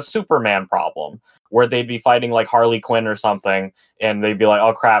into the Superman problem, where they'd be fighting like Harley Quinn or something, and they'd be like,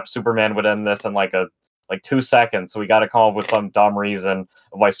 "Oh crap, Superman would end this in like 2 seconds, so we got to come up with some dumb reason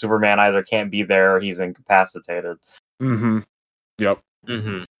of why Superman either can't be there or he's incapacitated." Mm-hmm. Yep.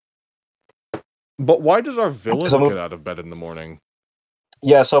 Mm-hmm. But why does our villain So get out of bed in the morning?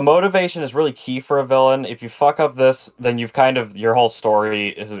 Yeah, so motivation is really key for a villain. If you fuck up this, then you've kind of your whole story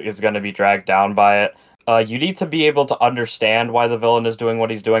is going to be dragged down by it. You need to be able to understand why the villain is doing what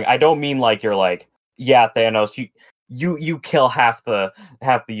he's doing. I don't mean like you're like, yeah, Thanos, you kill half the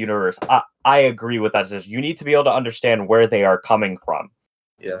universe. I agree with that decision. You need to be able to understand where they are coming from.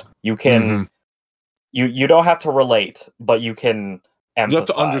 Yeah. You can you don't have to relate, but you can empathize. You have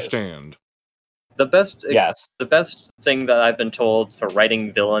to understand. The best Yes. the best thing that I've been told to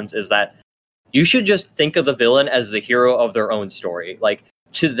writing villains is that you should just think of the villain as the hero of their own story. Like,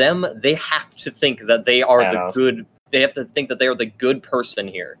 to them, they have to think that they are Thanos. the good. They have to think that they are the good person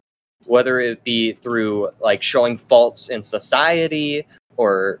here, whether it be through like showing faults in society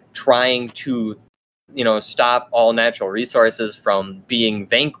or trying to, stop all natural resources from being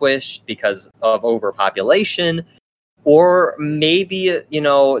vanquished because of overpopulation, or maybe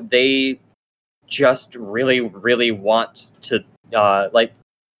they just really, really want to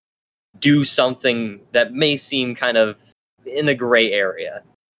do something that may seem kind of in a gray area.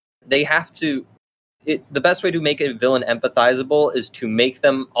 They have to. The best way to make a villain empathizable is to make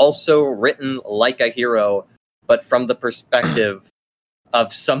them also written like a hero, but from the perspective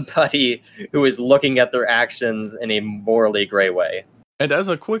of somebody who is looking at their actions in a morally gray way. And as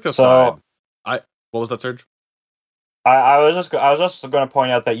a quick aside, So- what was that, Serge? I was just going to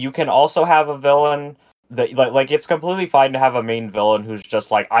point out that you can also have a villain that like it's completely fine to have a main villain who's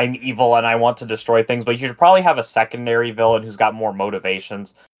just like, I'm evil and I want to destroy things, but you should probably have a secondary villain who's got more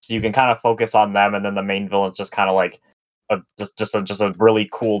motivations, so you can kind of focus on them, and then the main villain's just kind of like just a really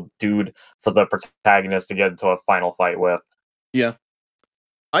cool dude for the protagonist to get into a final fight with. Yeah.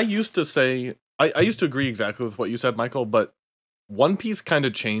 I used to say I used to agree exactly with what you said, Michael, but One Piece kind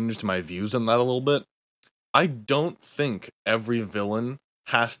of changed my views on that a little bit. I don't think every villain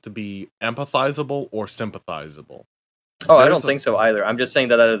has to be empathizable or sympathizable. Oh, I don't think so either. I'm just saying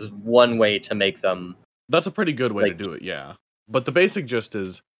that is one way to make them. That's a pretty good way to do it, yeah. But the basic gist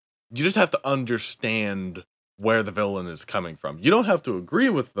is, you just have to understand where the villain is coming from. You don't have to agree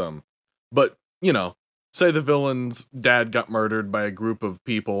with them, but, say the villain's dad got murdered by a group of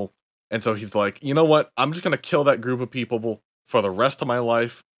people, and so he's like, you know what, I'm just going to kill that group of people for the rest of my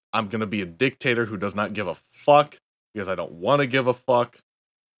life. I'm going to be a dictator who does not give a fuck because I don't want to give a fuck.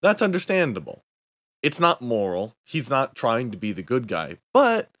 That's understandable. It's not moral. He's not trying to be the good guy,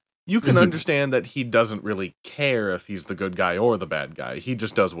 but you can understand that he doesn't really care if he's the good guy or the bad guy. He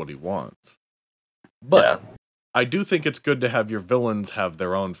just does what he wants. But I do think it's good to have your villains have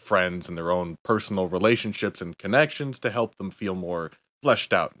their own friends and their own personal relationships and connections to help them feel more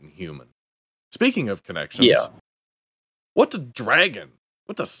fleshed out and human. Speaking of connections, what's a dragon?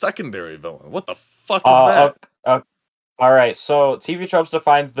 What's a secondary villain? What the fuck is that? All right, so TV Tropes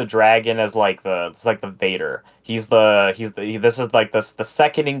defines the dragon as it's like the Vader. This is like the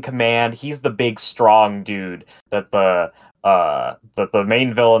second in command. He's the big strong dude that the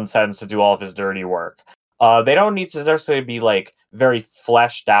main villain sends to do all of his dirty work. They don't need to necessarily be like very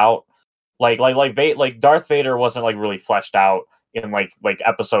fleshed out. Like Darth Vader wasn't like really fleshed out in like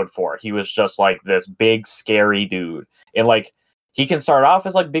episode 4. He was just like this big scary dude. And like he can start off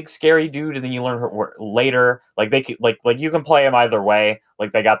as like big scary dude, and then you learn later like they like you can play him either way.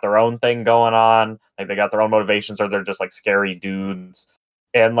 Like they got their own thing going on, like they got their own motivations, or they're just like scary dudes.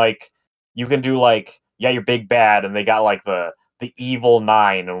 And like you can do like, yeah, you're big bad, and they got like the evil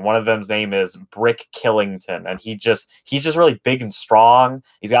 9, and one of them's name is Brick Killington, and he's just really big and strong.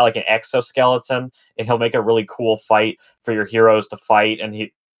 He's got like an exoskeleton, and he'll make a really cool fight for your heroes to fight. And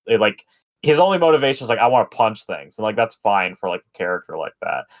his only motivation is like, I want to punch things, and like that's fine for like a character like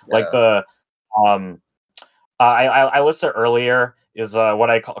that. Yeah. Like the I listed earlier is what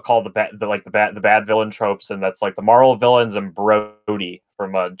I call the bad villain tropes, and that's like the Marvel villains and Brody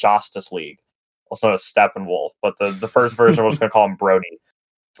from Justice League, also known as Steppenwolf. But the first version was gonna call him Brody,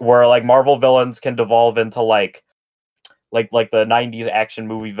 where like Marvel villains can devolve into like the 90s action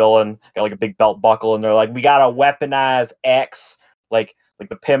movie villain, got like a big belt buckle, and they're like, we gotta weaponize X, like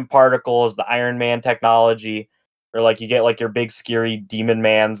the Pym particles, the Iron Man technology, or like you get like your big scary demon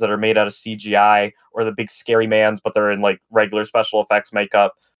mans that are made out of CGI, or the big scary mans, but they're in like regular special effects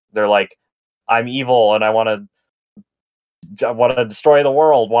makeup. They're like, I'm evil and I want to destroy the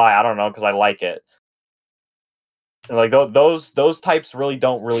world. Why? I don't know, because I like it. Like those types really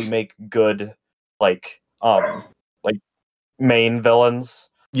don't really make good like main villains.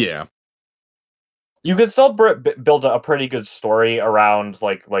 Yeah. You could still build a pretty good story around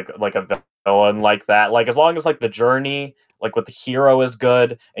like a villain like that. Like as long as like the journey like with the hero is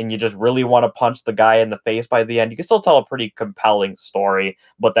good and you just really want to punch the guy in the face by the end, you can still tell a pretty compelling story,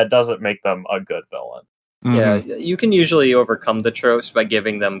 but that doesn't make them a good villain. Yeah, you can usually overcome the tropes by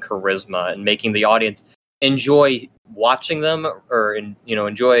giving them charisma and making the audience enjoy watching them, or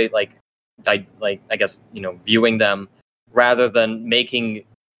enjoy I guess viewing them, rather than making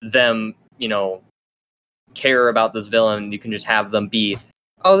them care about this villain. You can just have them be,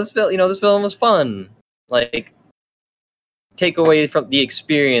 oh, this villain was fun. Like, take away from the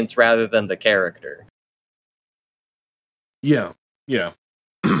experience rather than the character. Yeah.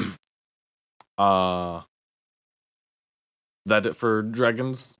 That it for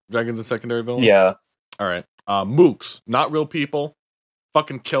dragons? Dragons and secondary villains? Yeah. All right. Mooks, not real people.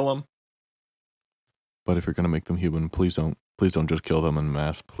 Fucking kill them. But if you're gonna make them human, please don't just kill them en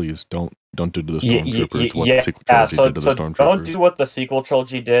masse. Please don't do to the stormtroopers what the sequel trilogy did to the stormtroopers. Don't do what the sequel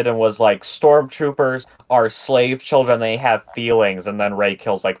trilogy did and was like, stormtroopers are slave children, they have feelings, and then Rey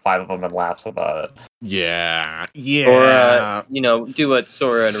kills like 5 of them and laughs about it. Yeah. Or do what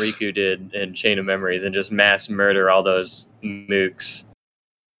Sora and Riku did in Chain of Memories and just mass murder all those mooks.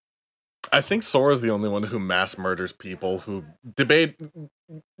 I think Sora's the only one who mass murders people who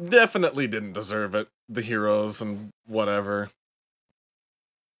definitely didn't deserve it. The heroes and whatever.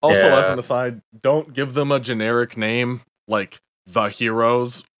 Also, as an aside, don't give them a generic name like the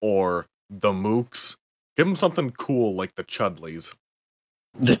heroes or the mooks. Give them something cool like the Chudleys.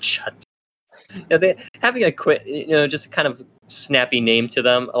 The Chudleys. Yeah, they having a quick, just a kind of snappy name to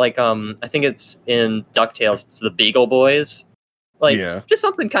them. Like, I think it's in DuckTales. It's the Beagle Boys. Like, just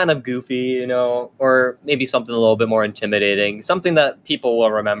something kind of goofy, or maybe something a little bit more intimidating. Something that people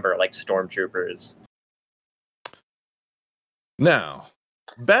will remember, like stormtroopers. Now,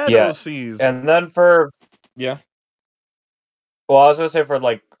 bad OCs. And then for... Yeah. Well, I was going to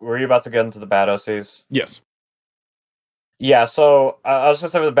say were you about to get into the bad OCs? Yes. Yeah, so I was going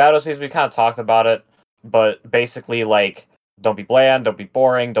to say for the bad OCs, we kind of talked about it, but basically, don't be bland, don't be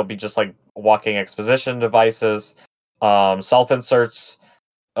boring, don't be just, walking exposition devices. Self-inserts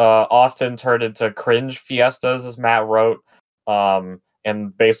often turn into cringe fiestas, as Matt wrote,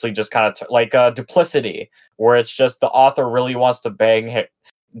 and basically just kind of Duplicity, where it's just the author really wants to bang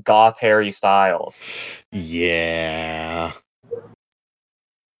goth Harry Styles. Yeah.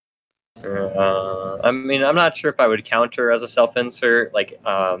 I'm not sure if I would count her as a self-insert,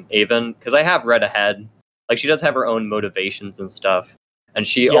 Avon, because I have read ahead. She does have her own motivations and stuff. And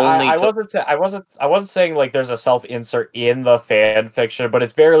she only. I wasn't saying there's a self-insert in the fan fiction, but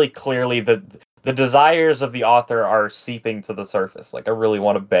it's very clearly the desires of the author are seeping to the surface. I really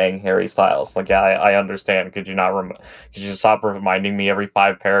want to bang Harry Styles. I understand. Could you stop reminding me every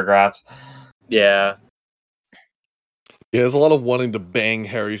 5 paragraphs? Yeah. Yeah, there's a lot of wanting to bang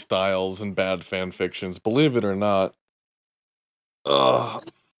Harry Styles in bad fan fictions. Believe it or not.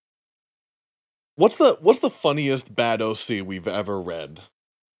 What's the funniest bad OC we've ever read?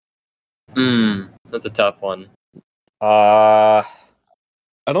 That's a tough one. I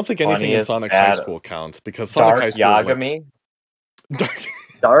don't think anything in Sonic High School counts, because Sonic High School Yagami?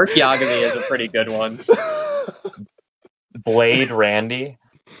 Dark Yagami is a pretty good one. Blade Randy?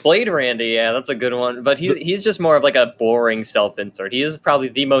 Blade Randy, yeah, that's a good one. But he's just more of a boring self-insert. He is probably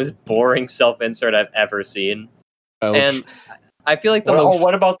the most boring self-insert I've ever seen. Ouch. And I feel like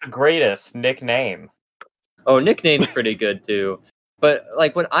what about the greatest nickname? Oh, nickname's pretty good too. But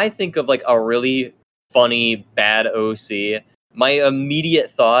when I think of a really funny bad OC, my immediate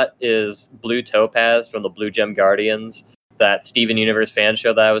thought is Blue Topaz from the Blue Gem Guardians, that Steven Universe fan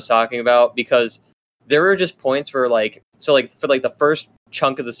show that I was talking about, because there were just points where for the first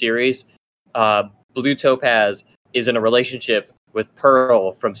chunk of the series, Blue Topaz is in a relationship with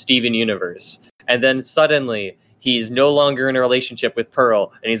Pearl from Steven Universe, and then suddenly he's no longer in a relationship with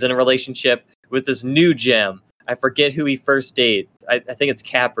Pearl, and he's in a relationship with this new gem. I forget who he first dates. I think it's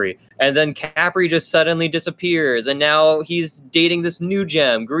Capri. And then Capri just suddenly disappears, and now he's dating this new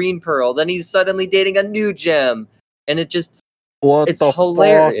gem, Green Pearl. Then he's suddenly dating a new gem. And it's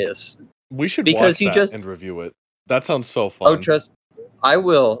hilarious. We should watch that and review it. That sounds so fun. Oh, trust. I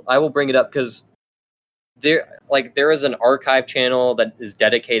will bring it up, because there is an archive channel that is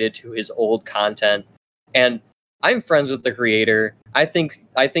dedicated to his old content, and I'm friends with the creator. I think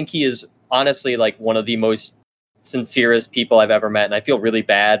he is honestly one of the most sincerest people I've ever met, and I feel really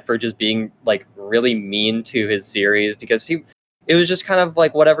bad for just being really mean to his series, because it It was just kind of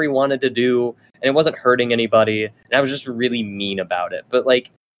like whatever he wanted to do, and it wasn't hurting anybody. And I was just really mean about it. But like,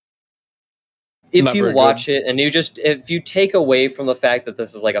 if Not you very watch good. it and if you take away from the fact that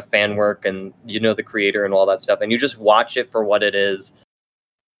this is like a fan work and you know the creator and all that stuff, and you just watch it for what it is,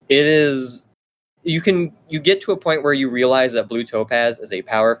 you get to a point where you realize that Blue Topaz is a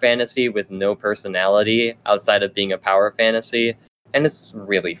power fantasy with no personality outside of being a power fantasy, and it's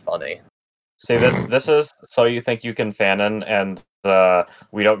really funny. See, this is so you think you can fanon, and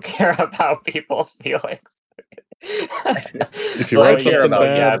we don't care about people's feelings. If you So write yeah, something so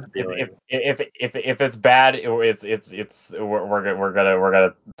yeah, bad, if it's bad, we're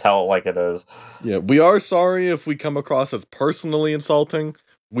gonna tell it like it is. yeah, we are sorry if we come across as personally insulting.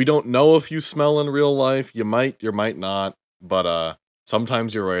 We don't know if you smell in real life. You might not, but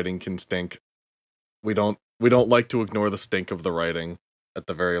sometimes your writing can stink. We don't like to ignore the stink of the writing at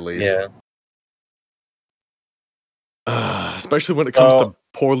the very least. Yeah. Especially when it comes So- to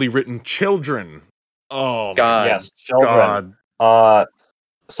poorly written children. Oh God. Yes, children. God.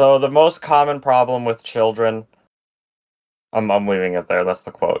 So the most common problem with children, I'm leaving it there. That's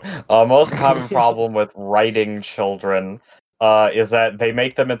the quote. Most common problem with writing children, is that they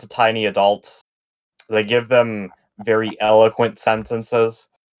make them into tiny adults. They give them very eloquent sentences.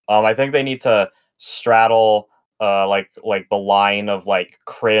 I think they need to straddle, like the line of like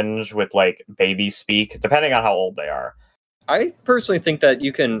cringe with like baby speak, depending on how old they are. I personally think that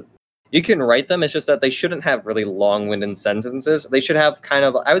you can write them. It's just that they shouldn't have really long-winded sentences. They should have kind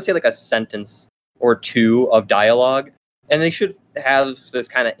of, I would say, like a sentence or two of dialogue, and they should have this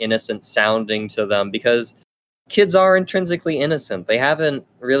kind of innocent sounding to them, because kids are intrinsically innocent. They haven't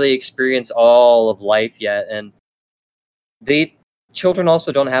really experienced all of life yet, and children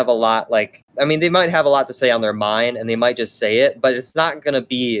also don't have a lot, like, I mean, they might have a lot to say on their mind, and they might just say it, but it's not going to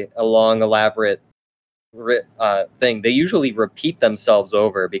be a long, elaborate thing. They usually repeat themselves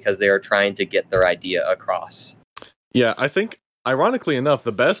over because they are trying to get their idea across. Yeah, I think, ironically enough,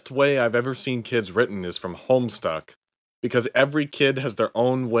 the best way I've ever seen kids written is from Homestuck, because every kid has their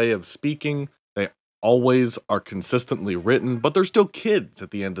own way of speaking. They always are consistently written, but they're still kids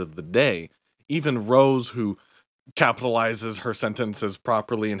at the end of the day. Even Rose, who capitalizes her sentences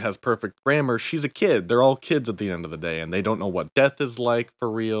properly and has perfect grammar, she's a kid. They're all kids at the end of the day, and they don't know what death is like for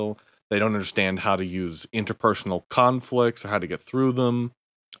real. They don't understand how to use interpersonal conflicts or how to get through them.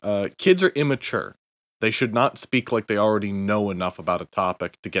 Kids are immature. They should not speak like they already know enough about a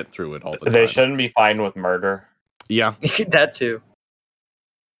topic to get through it all the time. They shouldn't be fine with murder. Yeah. That too.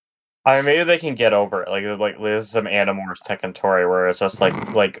 I mean, maybe they can get over it. Like there's some Animorphs Tekken Tori where it's just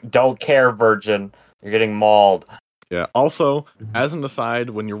like don't care, virgin. You're getting mauled. Yeah. Also, as an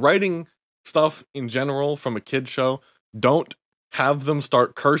aside, when you're writing stuff in general from a kid show, don't have them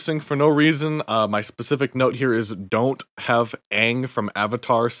start cursing for no reason. My specific note here is don't have Aang from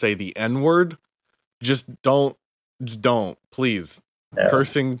Avatar say the N-word. Just don't, please. Yeah.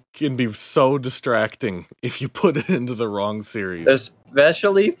 Cursing can be so distracting if you put it into the wrong series.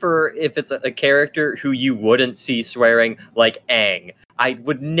 Especially for if it's a character who you wouldn't see swearing, like Aang. I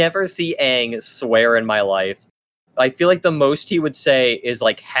would never see Aang swear in my life. I feel like the most he would say is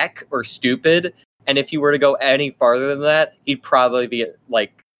like heck or stupid, and if you were to go any farther than that, he'd probably be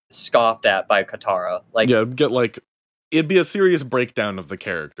like scoffed at by Katara. Like, yeah, it'd be a serious breakdown of the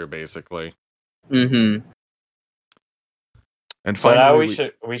character, basically. Mm-hmm. And So finally,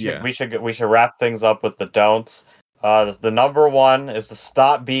 now we should wrap things up with the don'ts. The number one is to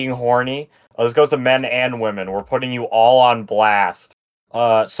stop being horny. This goes to men and women. We're putting you all on blast.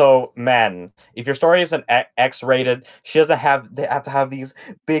 So men, if your story isn't X-rated, they have to have these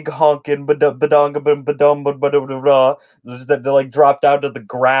big honkin' badonga badum that they like drop down to the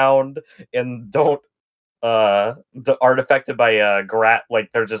ground and don't aren't affected by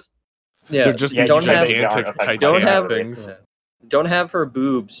like they're just they're just yeah, these don't have- gigantic don't have- Titanic things. Don't have her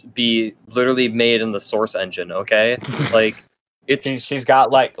boobs be literally made in the Source engine, okay? Like, it's she's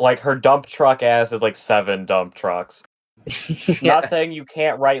got like her dump truck ass is like 7 dump trucks. yeah. Not saying you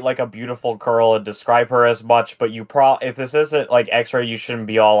can't write like a beautiful girl and describe her as much, but if this isn't like X-ray, you shouldn't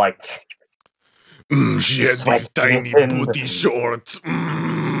be all like. She has these tiny Sweating. booty shorts.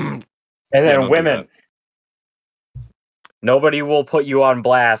 And Yeah, then don't do women. Nobody will put you on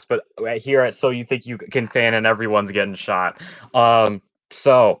blast, but here at So You Think You Can Fan and everyone's getting shot.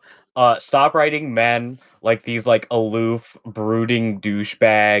 So stop writing men like these like aloof, brooding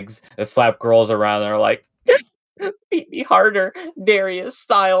douchebags that slap girls around and are like, beat me harder, Darius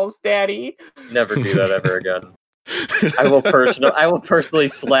Styles, daddy. Never do that ever again. I will personally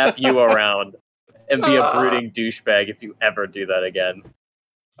slap you around and be a brooding douchebag if you ever do that again.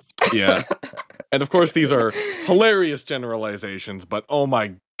 Yeah. And of course, these are hilarious generalizations, but oh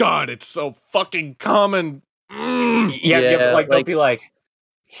my god, it's so fucking common. Yeah, but, like, they'll be like,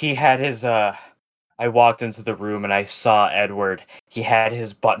 he had his, I walked into the room and I saw Edward. He had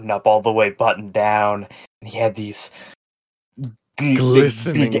his button up all the way buttoned down, and he had these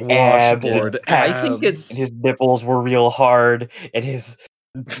Glistening big abs, washboard and I think abs. and his nipples were real hard, and his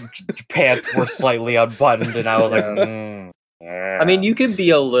pants were slightly unbuttoned, and I was like, yeah. I mean, you can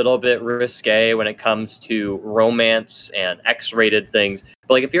be a little bit risque when it comes to romance and X-rated things,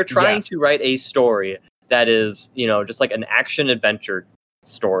 but like if you're trying to write a story that is, just like an action adventure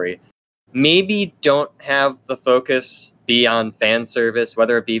story, maybe don't have the focus be on fan service,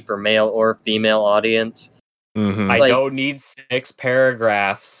 whether it be for male or female audience. Mhm. I don't need 6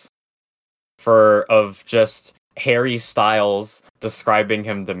 paragraphs of just Harry Styles describing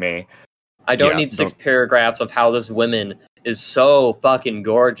him to me. I don't need 6 paragraphs of how this woman is so fucking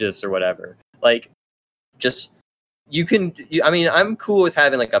gorgeous or whatever. Like, just I'm cool with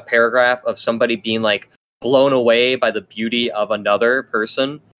having like a paragraph of somebody being like blown away by the beauty of another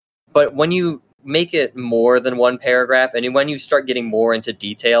person, but when you make it more than one paragraph, and when you start getting more into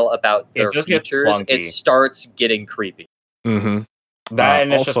detail about their features, it starts getting creepy. Mm-hmm.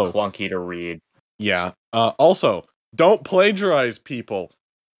 And it's just clunky to read. Yeah. Also, don't plagiarize people.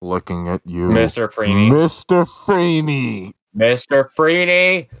 Looking at you, Mr. Freeney. Mr. Freeney. Mr.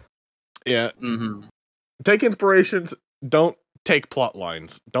 Freeney. Yeah. Mm-hmm. Take inspirations. Don't take plot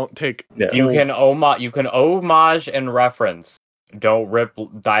lines. Don't take. Yeah. You can homage and reference. Don't rip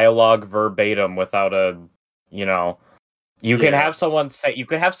dialogue verbatim without a, you can have someone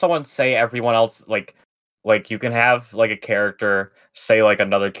say everyone else like you can have like a character say like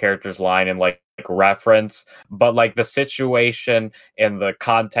another character's line and like reference, but like the situation and the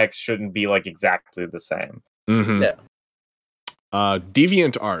context shouldn't be like exactly the same. Mm-hmm. Yeah.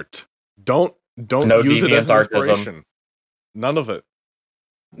 Deviant art. Don't use it as an inspiration. None of it.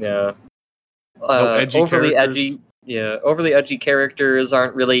 Yeah. No edgy overly characters. edgy. Yeah, overly edgy characters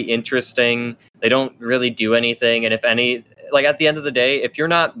aren't really interesting. They don't really do anything, and if any, like at the end of the day, if you're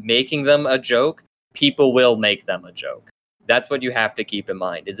not making them a joke, people will make them a joke. That's what you have to keep in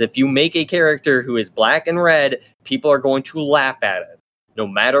mind. Is if you make a character who is black and red, people are going to laugh at it, no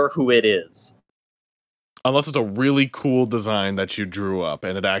matter who it is. Unless it's a really cool design that you drew up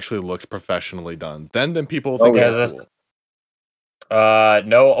and it actually looks professionally done. Then people think it's cool.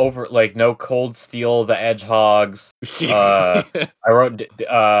 No Cold Steel the Edgehogs. I wrote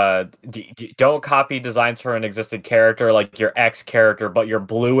don't copy designs for an existing character like your ex character, but you're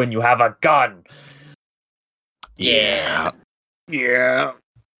blue and you have a gun. Yeah.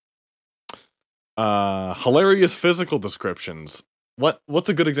 Hilarious physical descriptions. What's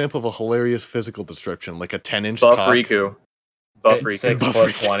a good example of a hilarious physical description? Like a 10-inch Buff cock? Riku.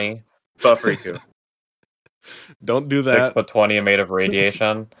 6'20". Buff Riku. Don't do that. 6'20" and made of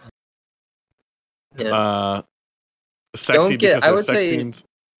radiation. Yeah. Sexy because there's sex scenes.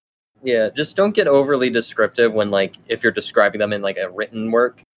 Yeah, just don't get overly descriptive when if you're describing them in a written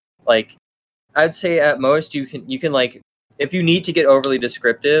work. I'd say at most you can if you need to get overly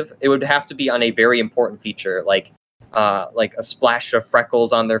descriptive, it would have to be on a very important feature, like a splash of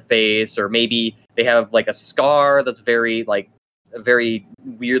freckles on their face, or maybe they have a scar that's very a very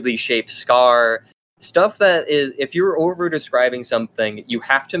weirdly shaped scar. Stuff that is, if you're over describing something, you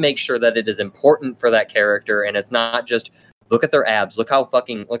have to make sure that it is important for that character, and it's not just look at their abs, look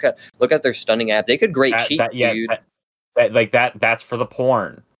at their stunning abs. They could great cheat, dude. That's for the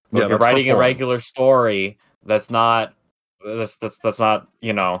porn. If you're writing a regular story, that's not that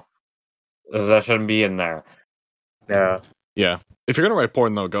shouldn't be in there. Yeah. If you're gonna write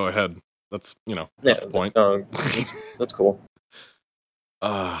porn, though, go ahead. That's that's the point. That's cool.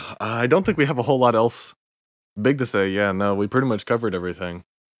 I don't think we have a whole lot else big to say. Yeah, no, we pretty much covered everything.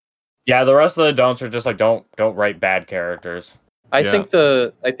 Yeah, the rest of the don'ts are just don't write bad characters. I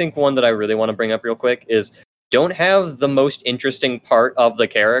think one that I really want to bring up real quick is don't have the most interesting part of the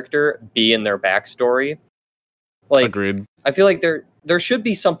character be in their backstory. Agreed. I feel like there should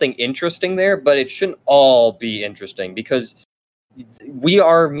be something interesting there, but it shouldn't all be interesting because we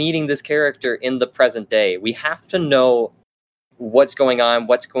are meeting this character in the present day. We have to know what's going on,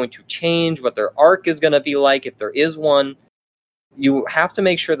 what's going to change, what their arc is going to be like, if there is one. You have to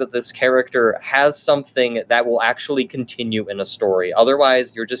make sure that this character has something that will actually continue in a story.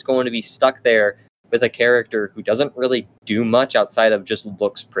 Otherwise, you're just going to be stuck there with a character who doesn't really do much outside of just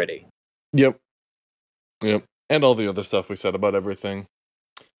looks pretty. Yep. And all the other stuff we said about everything.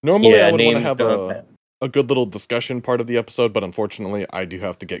 Normally, I would want to have a good little discussion part of the episode, but unfortunately, I do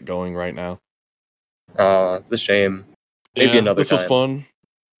have to get going right now. It's a shame. Maybe another time. This was fun.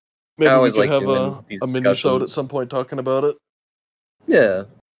 Maybe we always could like have doing these a mini-sode at discussions. some point talking about it. Yeah,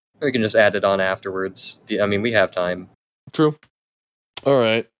 we can just add it on afterwards. I mean, we have time. True. All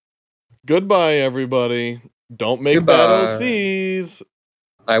right. Goodbye, everybody. Don't make bad Goodbye. OCs.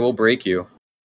 I will break you.